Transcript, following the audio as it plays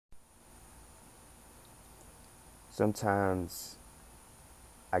sometimes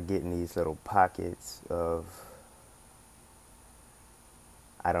I get in these little pockets of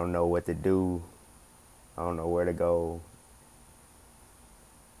I don't know what to do, I don't know where to go.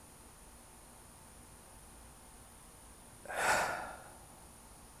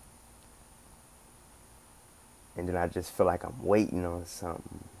 And then I just feel like I'm waiting on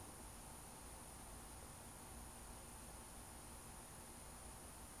something.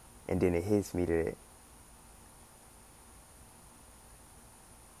 And then it hits me that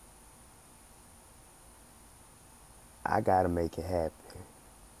I gotta make it happen.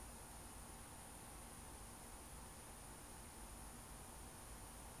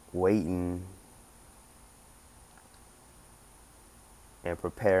 Waiting and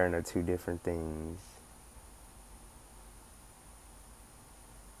preparing are two different things.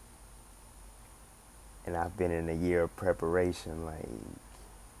 And I've been in a year of preparation, like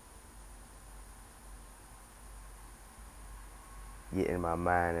getting my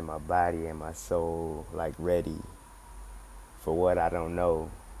mind and my body and my soul like ready for what I don't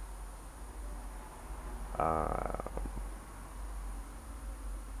know.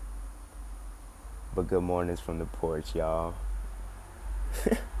 But good mornings from the porch, y'all.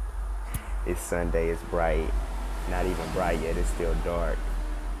 It's Sunday, it's bright. Not even bright yet, it's still dark.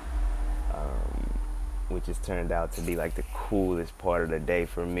 Which has turned out to be like the coolest part of the day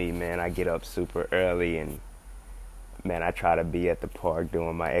for me, man. I get up super early and, man, I try to be at the park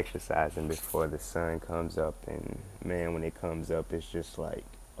doing my exercising before the sun comes up. And, man, when it comes up, it's just like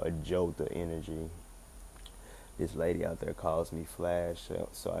a jolt of energy. This lady out there calls me Flash,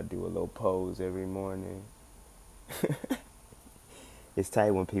 so I do a little pose every morning. It's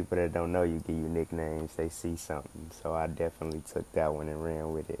tight when people that don't know you give you nicknames, they see something. So I definitely took that one and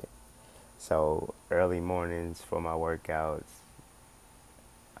ran with it. So early mornings for my workouts,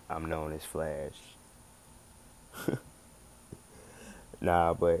 I'm known as Flash.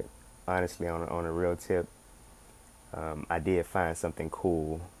 Nah, but honestly, on a real tip, I did find something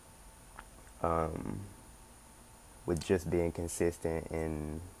cool with just being consistent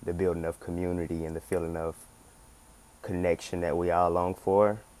in the building of community and the feeling of connection that we all long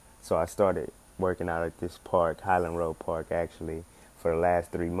for. So I started working out at this park, Highland Road Park, actually, for the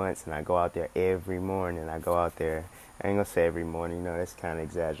last 3 months, and I go out there every morning. I go out there, I ain't gonna say every morning, that's kind of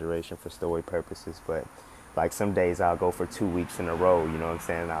exaggeration for story purposes, but like some days I'll go for 2 weeks in a row, you know what I'm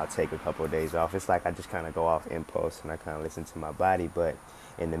saying? I'll take a couple of days off. It's like I just kind of go off impulse and I kind of listen to my body, but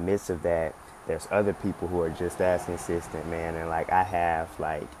in the midst of that, there's other people who are just as consistent, man, and like I have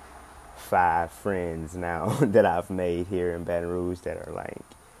like 5 friends now that I've made here in Baton Rouge that are like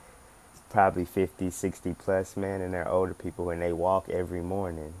probably 50, 60 plus, man, and they're older people and they walk every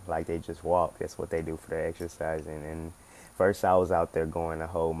morning. Like they just walk. That's what they do for their exercising. And first I was out there going to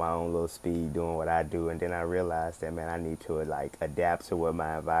hold my own little speed, doing what I do, and then I realized that, man, I need to like adapt to what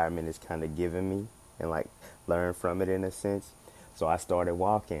my environment is kind of giving me and like learn from it in a sense. So I started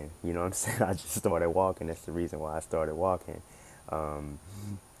walking, you know what I'm saying? I just started walking. That's the reason why I started walking. And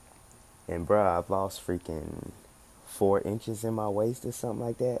bruh, I've lost freaking 4 inches in my waist or something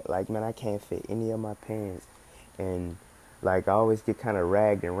like that. Like, man, I can't fit any of my pants. And like I always get kind of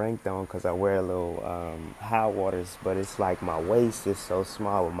ragged and ranked on because I wear little high waters, but it's like my waist is so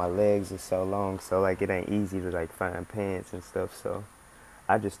small but my legs are so long, so like it ain't easy to like find pants and stuff. So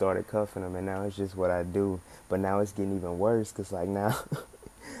I just started cuffing them, and now it's just what I do. But now it's getting even worse because like now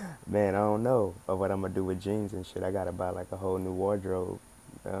man, I don't know what I'm gonna do with jeans and shit. I gotta buy like a whole new wardrobe,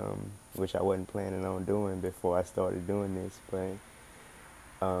 which I wasn't planning on doing before I started doing this. But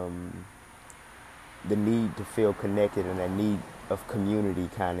the need to feel connected and that need of community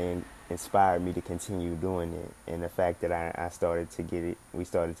kind of inspired me to continue doing it. And the fact that I started to get it, we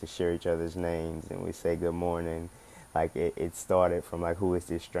started to share each other's names and we say good morning. Like it started from like, who is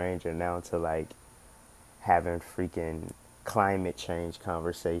this stranger, now to like having freaking climate change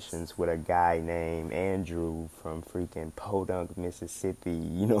conversations with a guy named Andrew from freaking Podunk, Mississippi.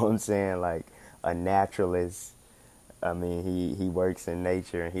 You know what I'm saying? Like a naturalist. I mean, he works in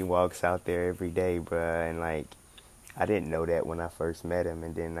nature and he walks out there every day, bruh. And like, I didn't know that when I first met him.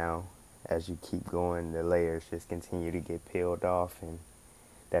 And then now, as you keep going, the layers just continue to get peeled off. And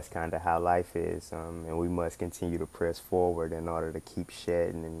that's kind of how life is. And we must continue to press forward in order to keep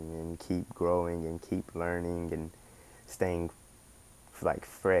shedding and keep growing and keep learning and staying like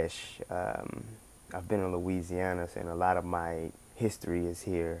fresh. I've been in Louisiana, and a lot of my history is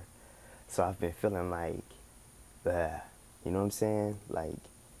here. So I've been feeling like, you know what I'm saying? Like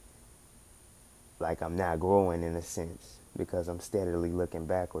I'm not growing in a sense because I'm steadily looking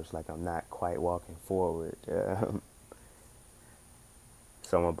backwards, like I'm not quite walking forward.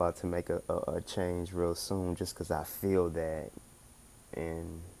 So I'm about to make a change real soon just because I feel that.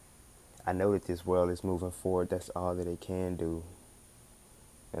 And I know that this world is moving forward. That's all that it can do.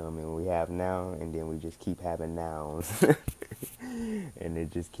 I mean, we have now, and then we just keep having nows. And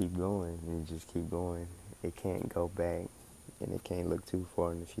it just keep going, and it just keep going. It can't go back, and it can't look too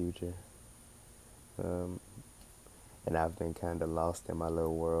far in the future. Um, and I've been kind of lost in my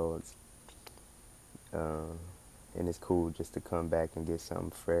little worlds. And it's cool just to come back and get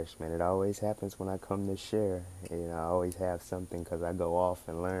something fresh, man. It always happens when I come to share. I always have something because I go off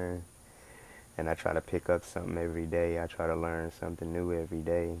and learn. And I try to pick up something every day. I try to learn something new every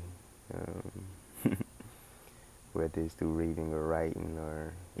day. Whether it's through reading or writing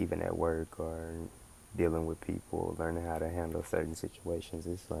or even at work or dealing with people, learning how to handle certain situations.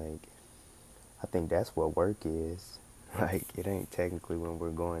 It's like, I think that's what work is. Like, it ain't technically when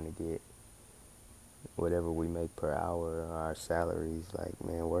we're going to get whatever we make per hour or our salaries. Like,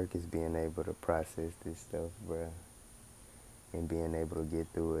 man, work is being able to process this stuff, bruh, and being able to get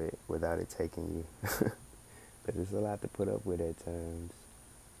through it without it taking you. Because it's a lot to put up with at times.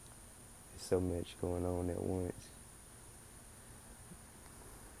 There's so much going on at once.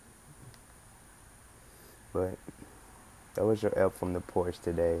 But that was your Up from the Porch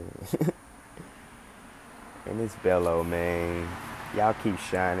today. And it's Bello, man. Y'all keep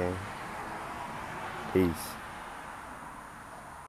shining. Peace.